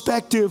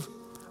perspective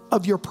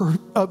of your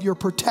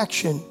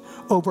protection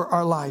over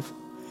our life,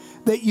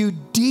 that You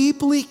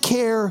deeply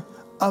care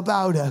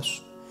about us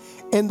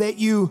and that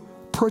You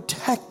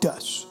protect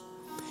us.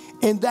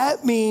 And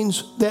that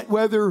means that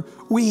whether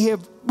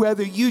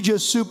You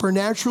just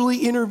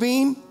supernaturally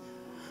intervene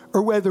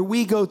or whether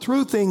we go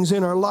through things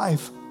in our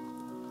life,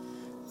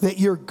 that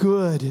You're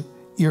good,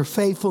 You're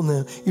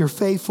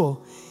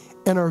faithful,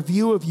 and our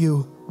view of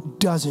You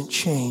doesn't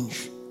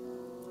change.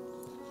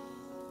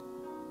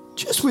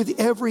 Just with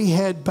every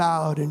head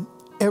bowed and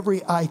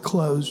every eye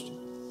closed,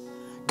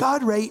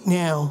 God right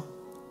now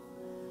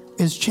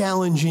is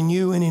challenging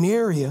you in an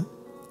area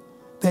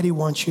that He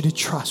wants you to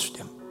trust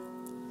Him.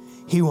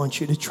 He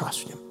wants you to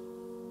trust Him.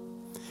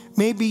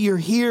 Maybe you're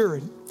here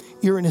and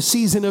you're in a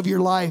season of your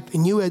life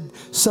and you had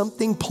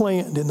something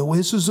planned and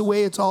this is the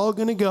way it's all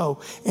going to go,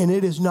 and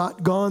it has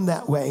not gone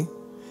that way.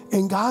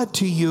 And God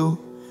to you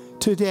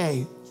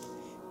today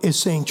is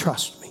saying,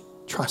 trust me,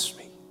 trust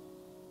me.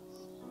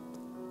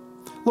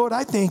 Lord,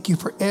 I thank You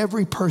for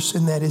every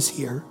person that is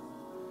here.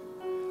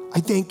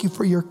 I thank You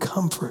for Your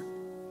comfort,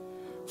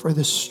 for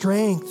the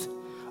strength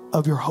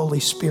of Your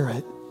Holy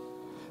Spirit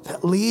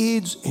that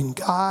leads and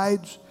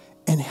guides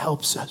and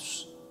helps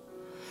us.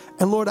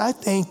 And Lord, I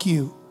thank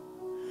You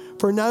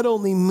for not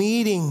only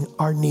meeting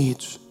our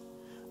needs,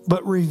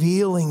 but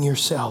revealing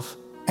Yourself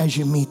as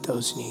You meet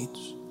those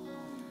needs.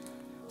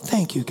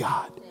 Thank You,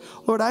 God.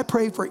 Lord, I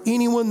pray for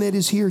anyone that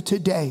is here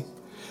today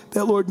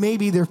that, Lord,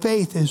 maybe their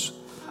faith is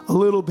a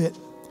little bit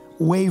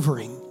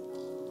wavering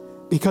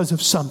because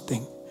of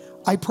something.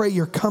 I pray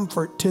Your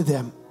comfort to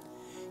them,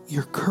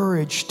 Your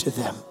courage to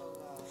them,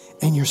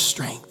 and Your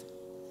strength.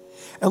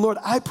 And Lord,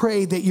 I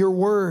pray that Your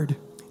word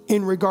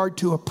in regard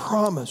to a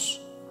promise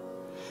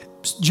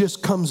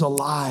just comes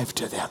alive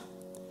to them,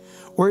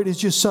 where it is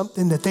just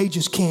something that they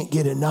just can't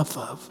get enough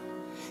of,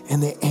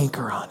 and they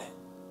anchor on it.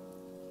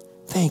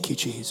 Thank You,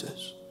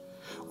 Jesus.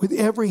 With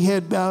every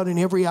head bowed and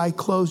every eye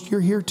closed,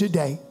 you're here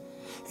today,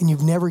 and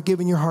you've never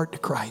given your heart to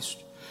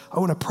Christ. I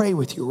want to pray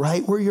with you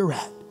right where you're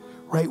at,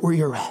 right where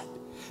you're at.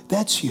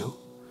 That's you.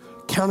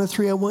 Count of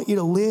 3, I want you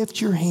to lift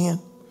your hand.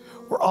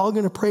 We're all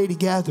going to pray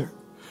together.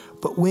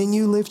 But when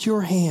you lift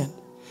your hand,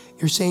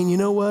 you're saying, you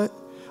know what?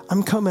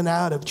 I'm coming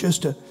out of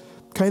just a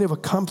kind of a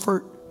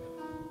comfort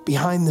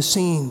behind the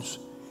scenes,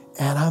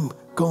 and I'm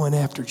going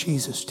after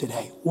Jesus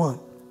today. 1,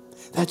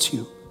 that's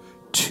you.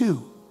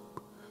 2,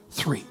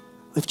 3,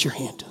 lift your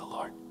hand to the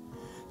Lord.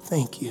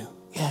 Thank You.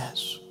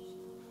 Yes.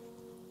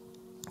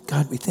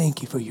 God, we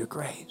thank You for Your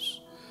grace.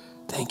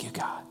 Thank You,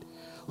 God.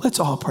 Let's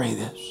all pray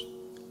this.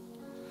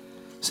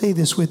 Say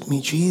this with me.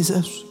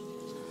 Jesus,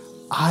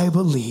 I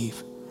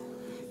believe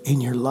in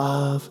Your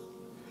love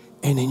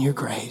and in Your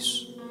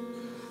grace.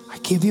 I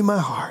give You my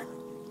heart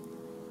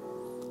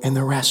and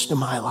the rest of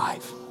my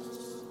life.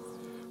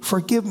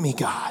 Forgive me,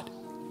 God,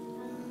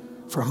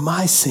 for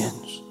my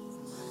sins.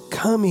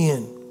 Come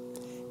in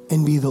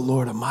and be the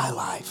Lord of my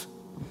life.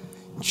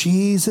 In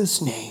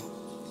Jesus' name,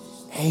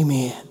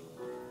 amen.